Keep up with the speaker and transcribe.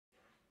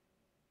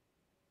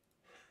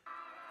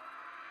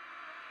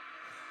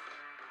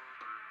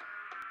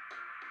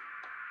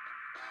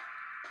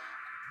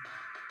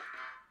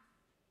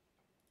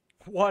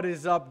What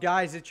is up,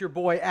 guys? It's your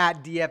boy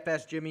at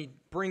DFS Jimmy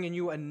bringing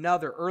you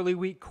another early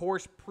week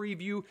course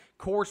preview,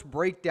 course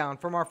breakdown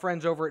from our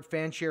friends over at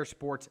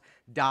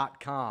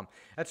fansharesports.com.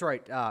 That's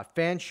right,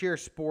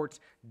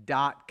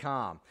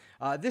 fansharesports.com.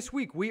 This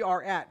week we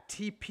are at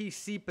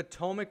TPC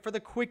Potomac for the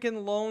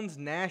Quicken Loans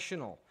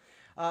National.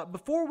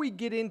 Before we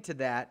get into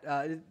that,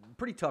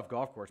 pretty tough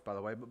golf course, by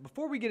the way, but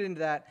before we get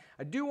into that,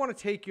 I do want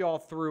to take you all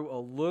through a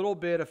little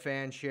bit of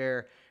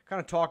FanShare, kind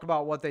of talk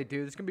about what they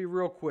do. This is going to be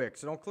real quick,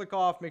 so don't click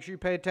off. Make sure you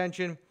pay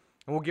attention, and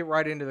we'll get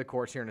right into the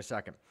course here in a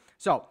second.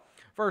 So,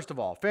 first of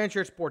all,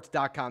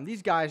 fansharesports.com.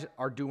 These guys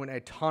are doing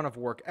a ton of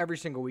work every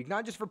single week,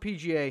 not just for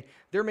PGA.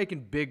 They're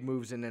making big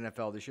moves in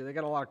NFL this year. They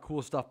got a lot of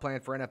cool stuff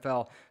planned for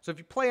NFL. So if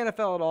you play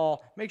NFL at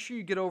all, make sure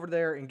you get over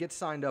there and get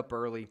signed up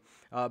early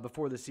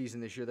before the season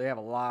this year. They have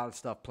a lot of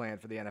stuff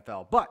planned for the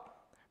NFL. But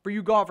for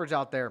you golfers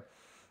out there,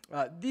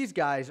 these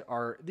guys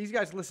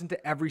listen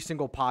to every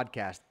single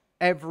podcast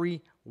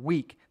every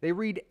week. They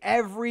read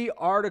every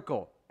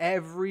article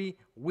every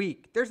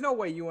week. There's no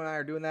way you and I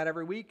are doing that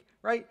every week,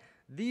 right?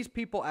 These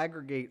people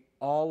aggregate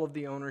all of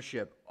the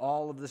ownership,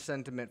 all of the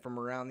sentiment from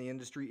around the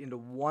industry into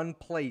one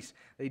place.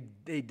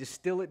 They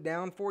distill it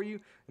down for you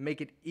and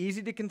make it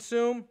easy to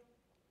consume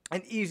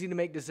and easy to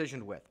make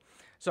decisions with.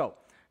 So,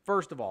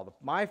 first of all,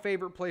 my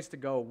favorite place to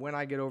go when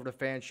I get over to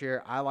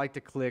FanShare, I like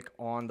to click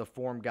on the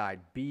form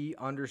guide.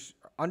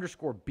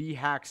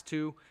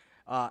 _BHacks2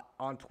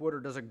 on Twitter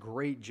does a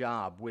great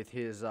job with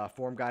his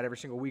form guide every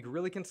single week.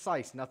 Really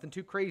concise, nothing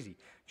too crazy.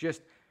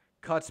 Just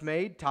cuts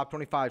made, top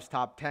 25s,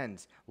 top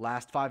 10s,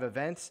 last 5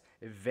 events,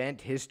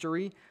 event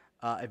history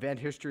of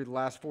the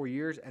last 4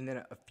 years, and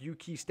then a few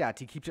key stats.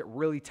 He keeps it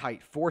really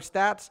tight. 4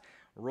 stats,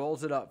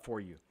 rolls it up for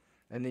you.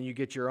 And then you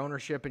get your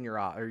ownership and your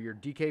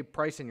DK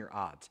price and your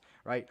odds,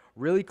 right?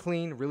 Really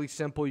clean, really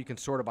simple. You can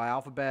sort it by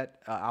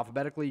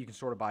alphabetically. You can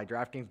sort it by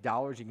DraftKings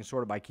dollars. You can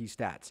sort it by key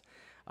stats.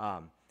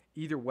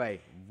 Either way,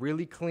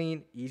 really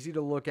clean, easy to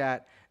look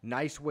at,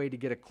 nice way to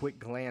get a quick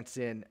glance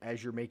in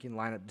as you're making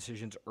lineup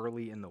decisions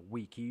early in the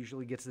week. He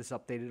usually gets this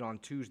updated on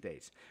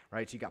Tuesdays,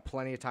 right? So you got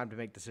plenty of time to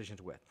make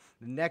decisions with.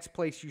 The next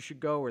place you should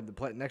go, or the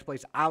next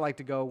place I like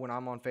to go when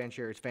I'm on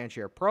FanShare, is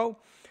FanShare Pro.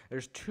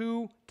 There's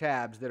 2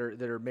 tabs that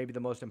are maybe the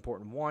most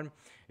important. One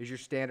is your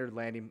standard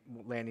landing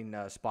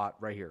spot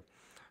right here.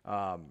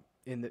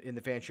 In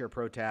the FanShare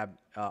Pro tab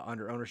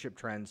under Ownership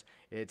Trends.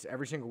 It's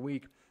every single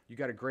week. You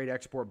got a great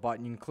export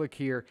button. You can click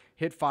here,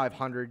 hit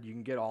 500. You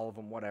can get all of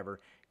them, whatever.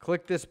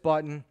 Click this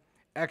button,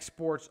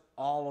 exports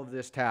all of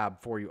this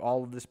tab for you,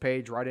 all of this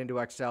page right into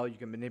Excel. You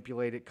can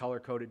manipulate it, color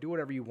code it, do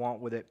whatever you want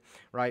with it,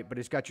 right? But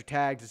it's got your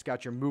tags. It's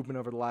got your movement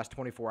over the last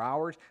 24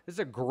 hours. This is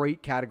a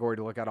great category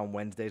to look at on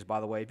Wednesdays, by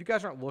the way. If you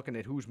guys aren't looking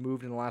at who's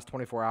moved in the last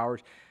 24 hours,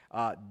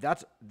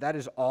 that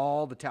is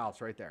all the touts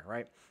right there,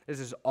 right? This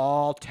is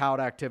all tout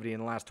activity in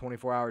the last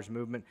 24 hours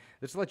movement.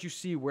 This lets you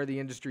see where the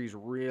industry is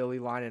really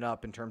lining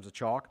up in terms of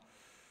chalk.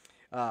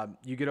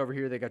 You get over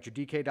here, they got your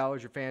DK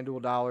dollars, your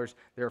FanDuel dollars,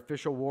 their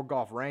official World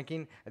Golf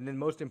ranking, and then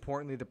most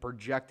importantly, the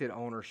projected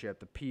ownership,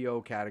 the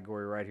PO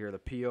category right here, the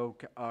PO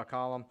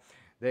column.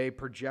 They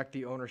project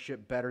the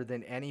ownership better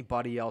than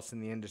anybody else in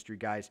the industry,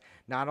 guys.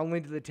 Not only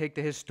do they take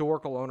the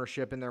historical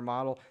ownership in their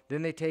model,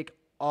 then they take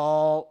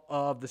all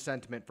of the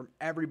sentiment from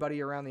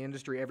everybody around the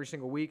industry every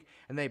single week,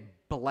 and they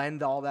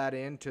blend all that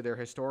into their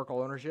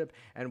historical ownership,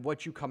 and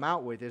what you come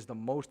out with is the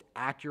most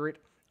accurate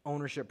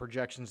ownership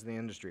projections in the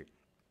industry.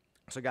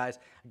 So, guys,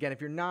 again,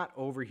 if you're not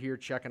over here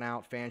checking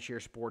out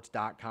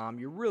fansharesports.com,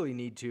 you really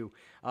need to.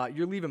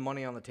 You're leaving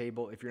money on the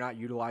table if you're not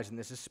utilizing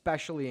this,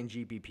 especially in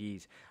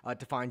GPPs,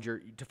 to find your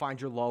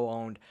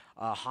low-owned,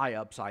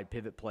 high-upside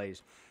pivot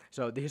plays.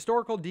 So the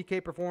historical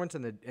DK performance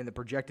and the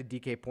projected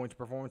DK points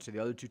performance are the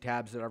other 2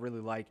 tabs that I really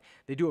like.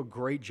 They do a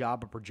great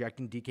job of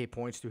projecting DK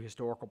points through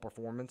historical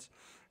performance,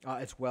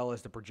 as well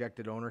as the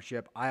projected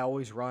ownership. I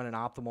always run an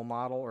optimal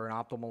model or an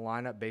optimal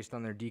lineup based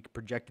on their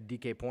projected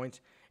DK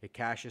points. It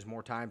cashes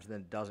more times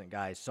than it doesn't,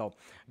 guys. So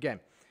again,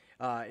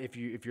 if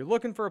you're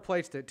looking for a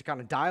place to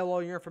kind of dial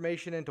all your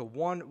information into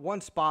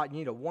one spot, you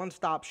need a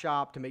one-stop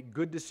shop to make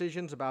good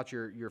decisions about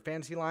your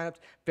fantasy lineups,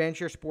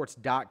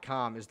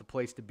 fansharesports.com is the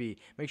place to be.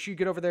 Make sure you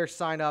get over there,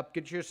 sign up,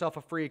 get yourself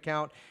a free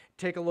account,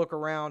 take a look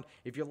around.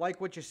 If you like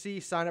what you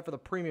see, sign up for the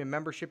premium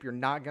membership. You're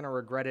not going to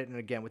regret it. And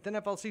again, with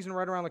NFL season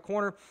right around the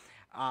corner,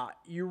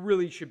 you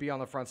really should be on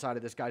the front side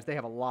of this, guys. They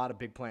have a lot of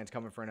big plans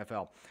coming for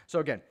NFL. So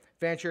again,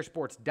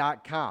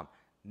 fansharesports.com.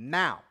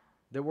 Now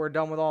that we're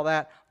done with all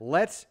that,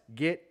 let's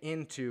get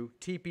into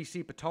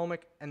TPC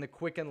Potomac and the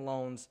Quicken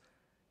Loans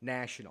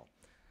National.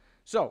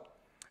 So,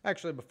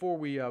 actually, before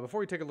we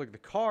take a look at the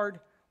card,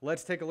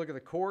 let's take a look at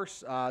the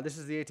course. This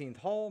is the 18th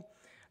hole.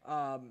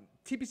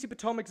 TPC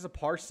Potomac is a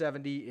par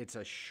 70. It's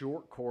a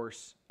short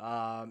course.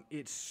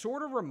 It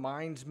sort of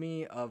reminds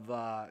me of,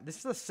 this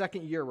is the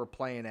second year we're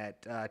playing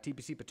at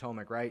TPC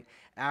Potomac, right?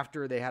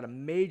 After they had a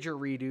major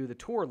redo. The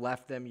tour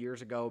left them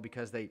years ago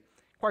because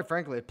quite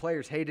frankly, the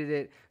players hated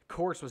it. The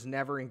course was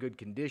never in good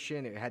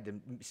condition. It had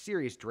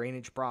serious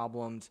drainage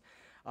problems.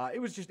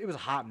 It was a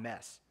hot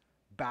mess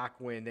back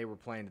when they were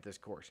playing at this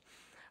course.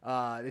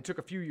 They took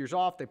a few years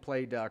off. They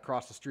played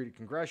across the street at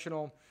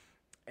Congressional,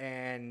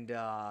 and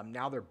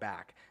now they're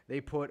back.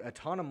 They put a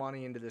ton of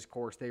money into this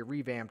course. They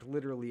revamped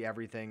literally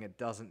everything. It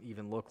doesn't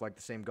even look like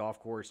the same golf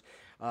course.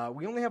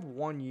 We only have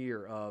 1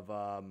 year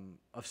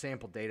of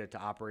sample data to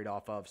operate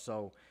off of,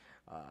 so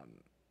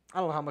I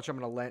don't know how much I'm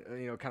going to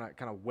let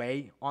kind of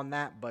weigh on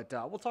that, but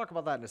we'll talk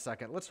about that in a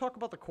second. Let's talk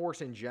about the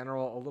course in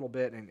general a little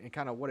bit and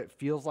kind of what it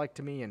feels like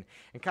to me and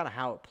kind of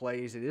how it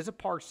plays. It is a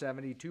par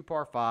 70, 2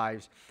 par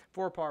 5s,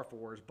 4 par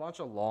 4s, bunch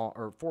of long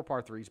or 4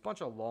 par 3s,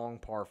 bunch of long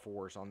par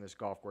 4s on this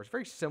golf course.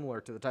 Very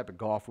similar to the type of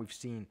golf we've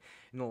seen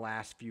in the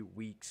last few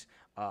weeks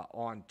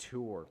on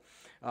tour.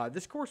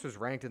 This course was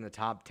ranked in the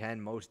top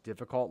 10 most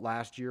difficult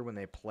last year when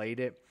they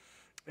played it.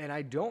 And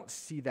I don't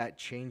see that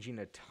changing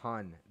a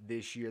ton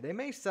this year. They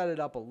may set it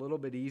up a little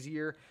bit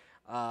easier,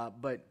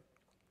 but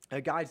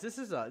guys, this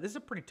is a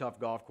pretty tough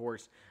golf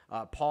course.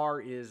 Par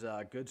is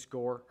a good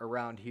score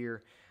around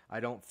here.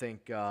 I don't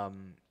think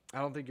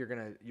you're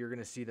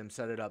gonna see them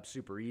set it up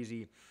super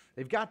easy.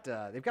 They've got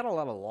a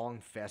lot of long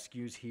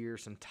fescues here,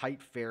 some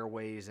tight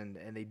fairways, and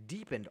they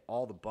deepened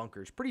all the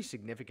bunkers pretty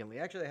significantly.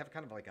 Actually, they have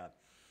kind of like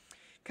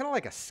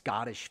a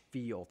Scottish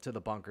feel to the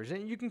bunkers,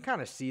 and you can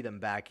kind of see them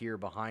back here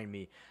behind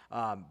me.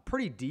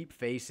 Pretty deep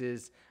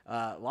faces,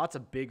 lots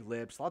of big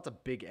lips, lots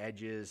of big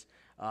edges,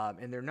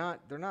 and they're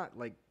not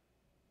like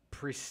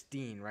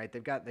pristine, right?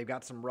 They've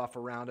got some rough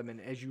around them, and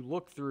as you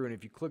look through, and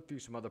if you click through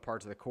some other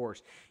parts of the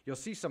course, you'll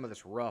see some of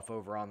this rough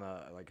over on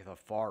the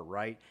far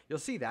right. You'll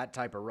see that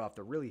type of rough,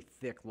 the really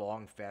thick,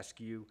 long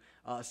fescue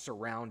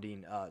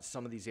surrounding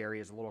some of these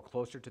areas a little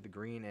closer to the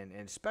green, and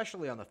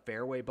especially on the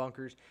fairway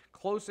bunkers,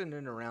 close in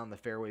and around the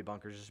fairway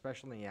bunkers,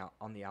 especially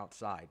on the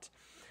outsides.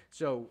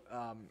 So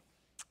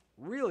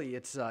really,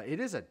 it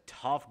is a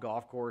tough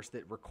golf course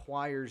that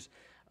requires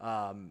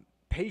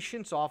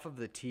patience off of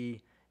the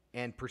tee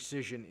and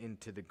precision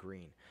into the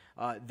green.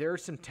 There are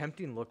some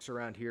tempting looks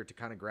around here to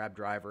kind of grab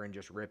driver and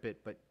just rip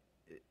it, but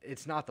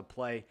it's not the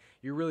play.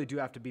 You really do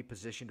have to be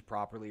positioned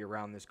properly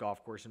around this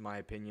golf course, in my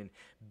opinion.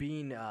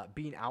 Being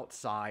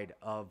outside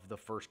of the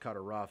first cut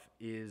of rough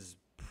is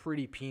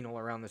pretty penal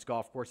around this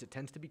golf course. It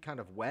tends to be kind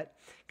of wet,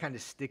 kind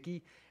of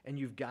sticky, and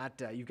you've got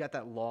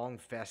that long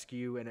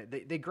fescue, and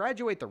they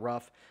graduate the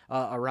rough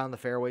around the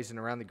fairways and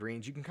around the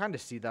greens. You can kind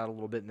of see that a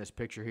little bit in this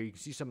picture here. You can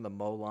see some of the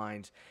mow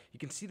lines. You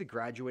can see the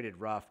graduated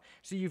rough.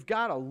 So you've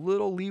got a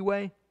little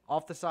leeway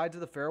off the sides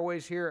of the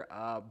fairways here,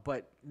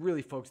 but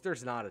really, folks,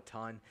 there's not a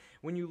ton.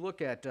 When you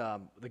look at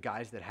the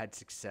guys that had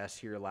success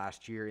here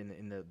last year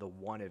in the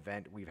one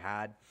event we've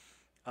had,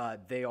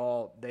 they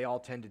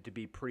all tended to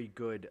be pretty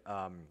good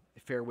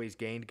fairways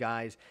gained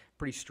guys,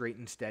 pretty straight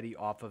and steady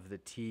off of the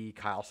tee.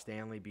 Kyle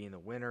Stanley being the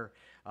winner,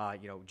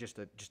 just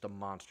a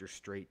monster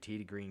straight tee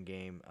to green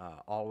game.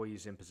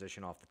 Always in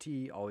position off the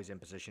tee, always in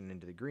position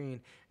into the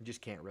green, and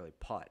just can't really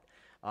putt.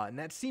 And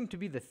that seemed to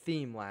be the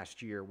theme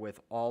last year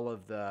with all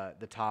of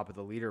the top of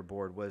the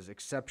leaderboard was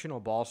exceptional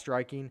ball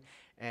striking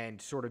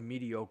and sort of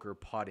mediocre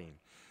putting.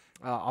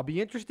 I'll be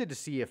interested to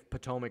see if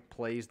Potomac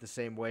plays the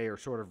same way or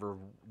sort of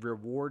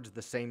rewards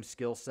the same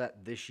skill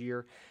set this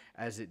year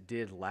as it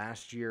did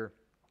last year.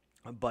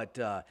 But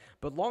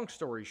long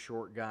story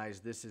short,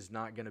 guys, this is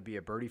not going to be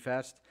a birdie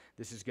fest.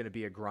 This is going to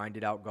be a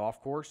grinded out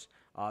golf course.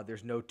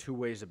 There's no two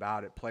ways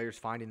about it. Players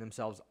finding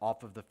themselves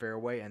off of the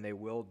fairway, and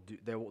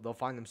they'll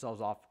find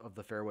themselves off of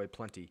the fairway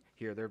plenty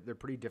here. They're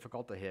pretty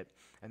difficult to hit,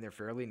 and they're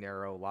fairly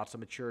narrow. Lots of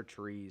mature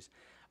trees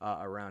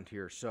around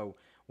here. So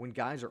when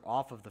guys are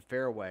off of the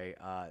fairway,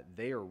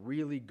 they are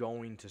really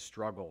going to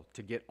struggle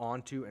to get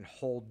onto and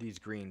hold these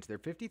greens. They're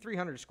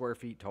 5,300 square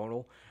feet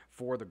total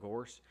for the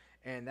course,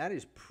 and that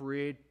is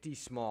pretty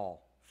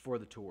small for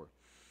the tour.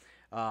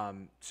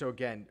 So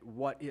again,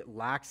 what it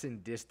lacks in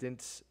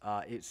distance,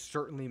 it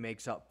certainly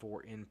makes up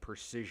for in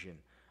precision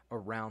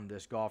around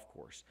this golf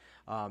course.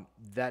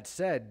 That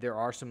said, there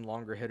are some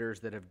longer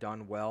hitters that have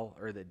done well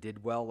or that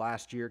did well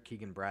last year,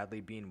 Keegan Bradley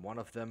being one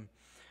of them.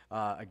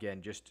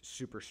 Again, just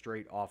super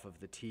straight off of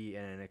the tee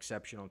and an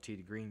exceptional tee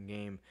to green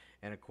game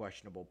and a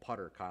questionable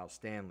putter. Kyle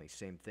Stanley,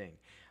 same thing.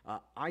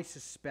 I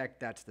suspect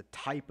that's the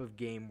type of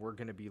game we're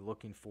going to be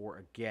looking for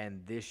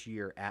again this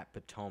year at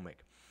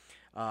Potomac.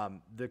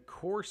 The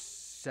course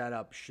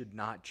setup should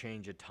not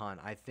change a ton.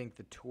 I think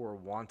the tour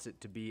wants it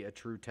to be a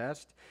true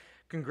test.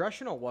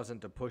 Congressional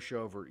wasn't a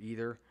pushover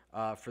either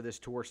for this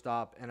tour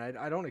stop, and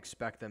I don't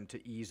expect them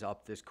to ease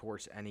up this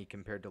course any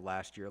compared to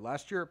last year.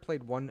 Last year it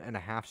played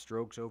 1.5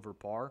 strokes over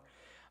par,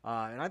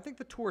 and I think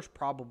the tour is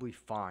probably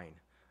fine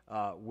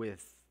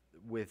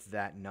with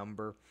that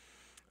number.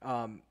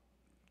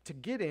 To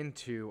get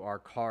into our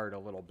card a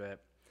little bit,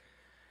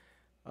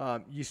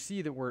 you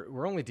see that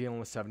we're only dealing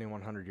with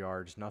 7,100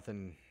 yards,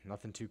 nothing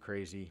too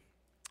crazy.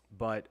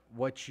 But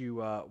what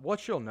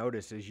you'll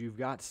notice is you've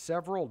got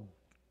several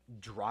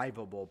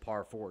drivable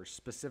par fours,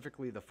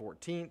 specifically the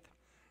 14th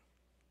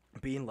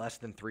being less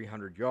than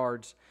 300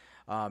 yards,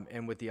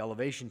 and with the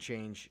elevation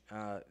change,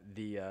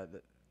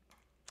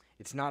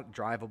 It's not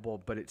drivable,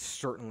 but it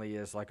certainly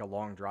is like a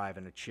long drive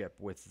and a chip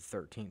with the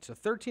 13. So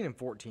 13 and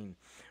 14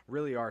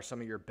 really are some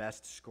of your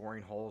best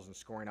scoring holes and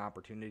scoring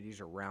opportunities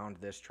around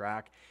this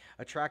track.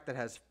 A track that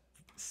has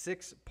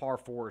 6 par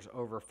 4s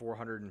over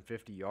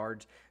 450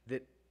 yards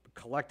that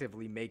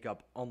collectively make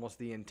up almost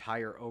the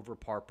entire over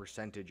par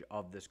percentage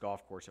of this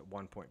golf course at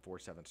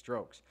 1.47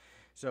 strokes.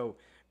 So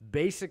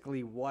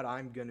basically what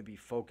I'm going to be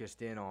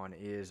focused in on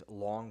is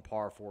long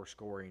par 4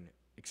 scoring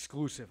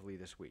exclusively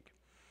this week.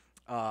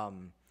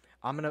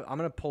 I'm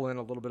gonna pull in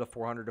a little bit of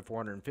 400 to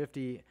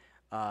 450.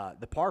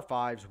 The par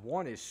 5s,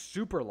 one is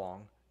super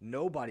long.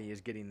 Nobody is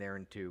getting there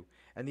in 2.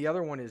 And the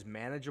other one is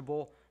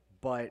manageable.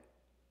 But,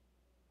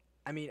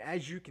 I mean,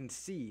 as you can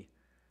see,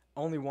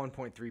 only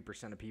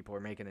 1.3% of people are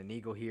making an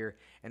eagle here.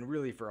 And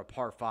really for a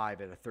par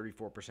 5 at a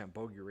 34%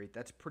 bogey rate,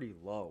 that's pretty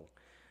low.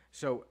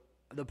 So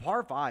the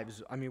par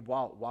 5s, I mean,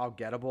 while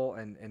gettable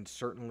and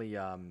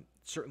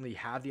certainly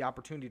have the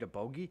opportunity to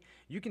bogey,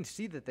 you can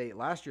see that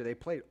last year they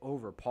played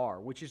over par,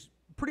 which is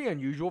pretty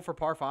unusual for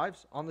par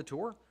 5s on the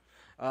tour.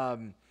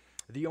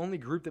 The only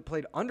group that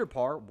played under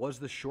par was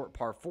the short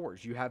par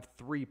 4s. You have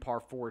 3 par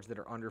 4s that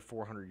are under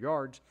 400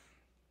 yards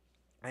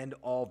and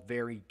all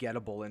very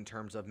gettable in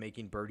terms of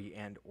making birdie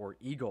and or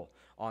eagle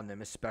on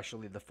them,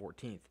 especially the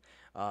 14th.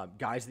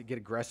 Guys that get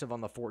aggressive on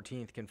the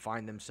 14th can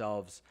find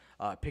themselves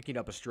picking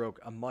up a stroke,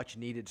 a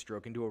much-needed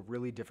stroke, into a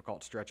really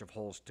difficult stretch of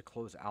holes to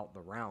close out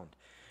the round.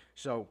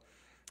 So,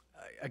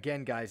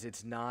 again, guys,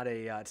 it's not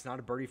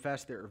a birdie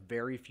fest. There are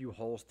very few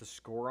holes to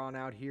score on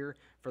out here.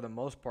 For the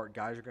most part,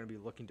 guys are going to be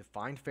looking to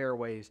find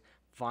fairways,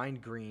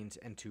 find greens,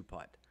 and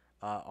 2-putt.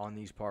 On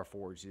these par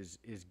 4s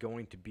is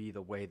going to be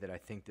the way that I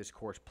think this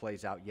course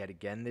plays out yet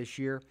again this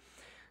year.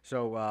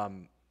 So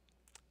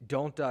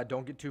don't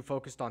get too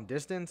focused on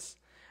distance.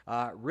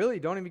 Really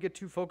don't even get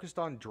too focused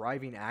on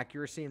driving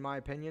accuracy, in my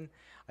opinion.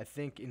 I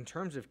think in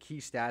terms of key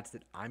stats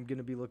that I'm going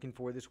to be looking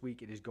for this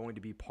week, it is going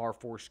to be par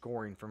 4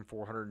 scoring from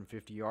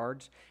 450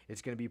 yards.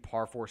 It's going to be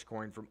par 4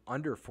 scoring from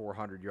under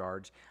 400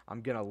 yards. I'm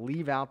going to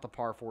leave out the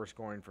par 4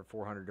 scoring for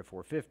 400 to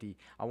 450.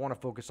 I want to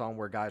focus on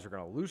where guys are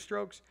going to lose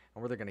strokes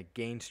and where they're going to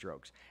gain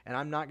strokes. And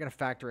I'm not going to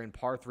factor in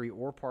par 3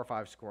 or par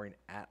 5 scoring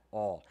at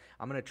all.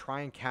 I'm going to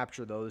try and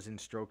capture those in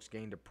strokes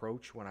gained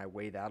approach when I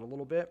weigh that a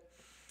little bit.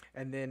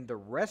 And then the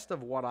rest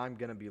of what I'm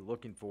going to be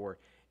looking for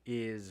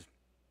is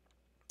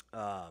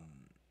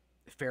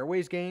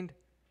fairways gained,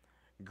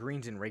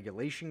 greens in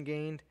regulation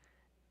gained,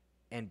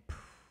 and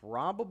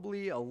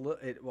probably a little.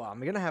 Well, I'm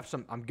gonna have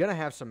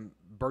some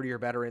birdie or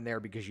better in there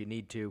because you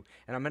need to,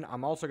 and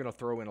I'm also gonna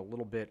throw in a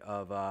little bit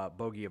of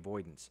bogey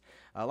avoidance.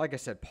 Like I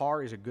said,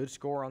 par is a good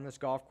score on this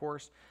golf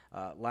course.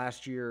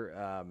 Last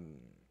year.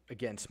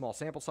 Again, small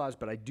sample size,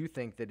 but I do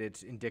think that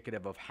it's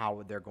indicative of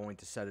how they're going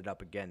to set it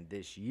up again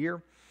this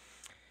year.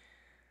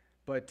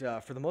 But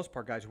for the most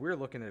part, guys, we're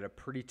looking at a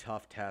pretty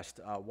tough test,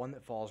 one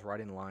that falls right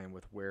in line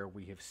with where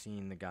we have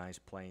seen the guys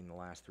play in the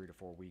last 3 to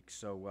 4 weeks.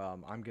 So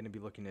I'm going to be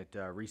looking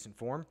at recent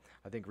form.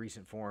 I think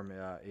recent form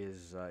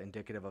is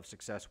indicative of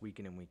success week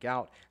in and week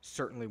out.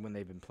 Certainly when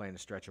they've been playing a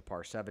stretch of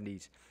par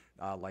 70s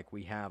like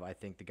we have, I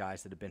think the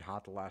guys that have been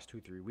hot the last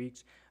 2-3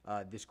 weeks,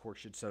 this course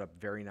should set up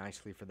very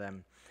nicely for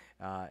them.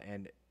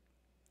 And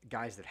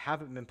guys that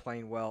haven't been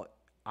playing well,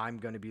 I'm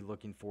going to be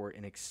looking for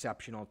an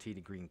exceptional tee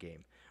to green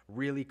game.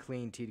 Really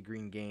clean tee to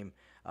green game.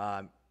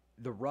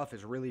 The rough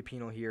is really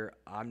penal here.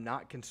 I'm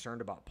not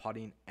concerned about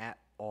putting at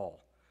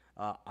all.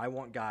 I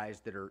want guys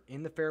that are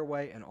in the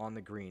fairway and on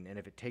the green, and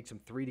if it takes them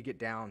 3 to get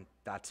down,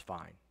 that's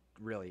fine.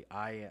 Really,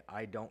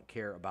 I don't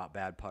care about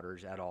bad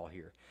putters at all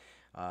here.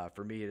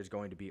 For me, it is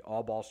going to be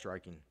all ball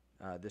striking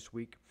this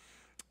week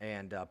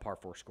and par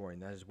 4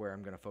 scoring. That is where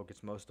I'm going to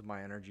focus most of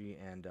my energy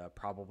and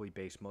probably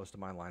base most of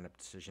my lineup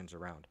decisions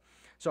around.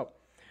 So,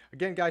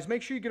 again, guys,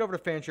 make sure you get over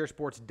to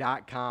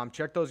fansharesports.com.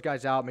 Check those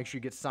guys out. Make sure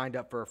you get signed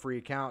up for a free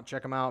account.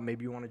 Check them out.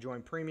 Maybe you want to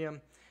join premium.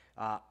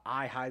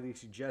 I highly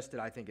suggest it.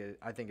 I think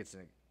it's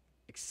an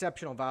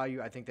exceptional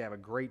value. I think they have a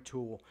great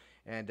tool,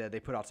 and they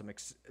put out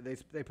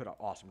they put out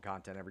awesome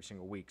content every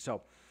single week.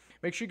 So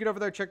make sure you get over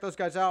there, check those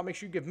guys out. Make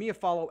sure you give me a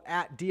follow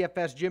at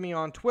DFS Jimmy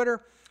on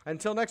Twitter.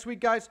 Until next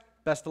week, guys,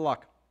 best of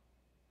luck.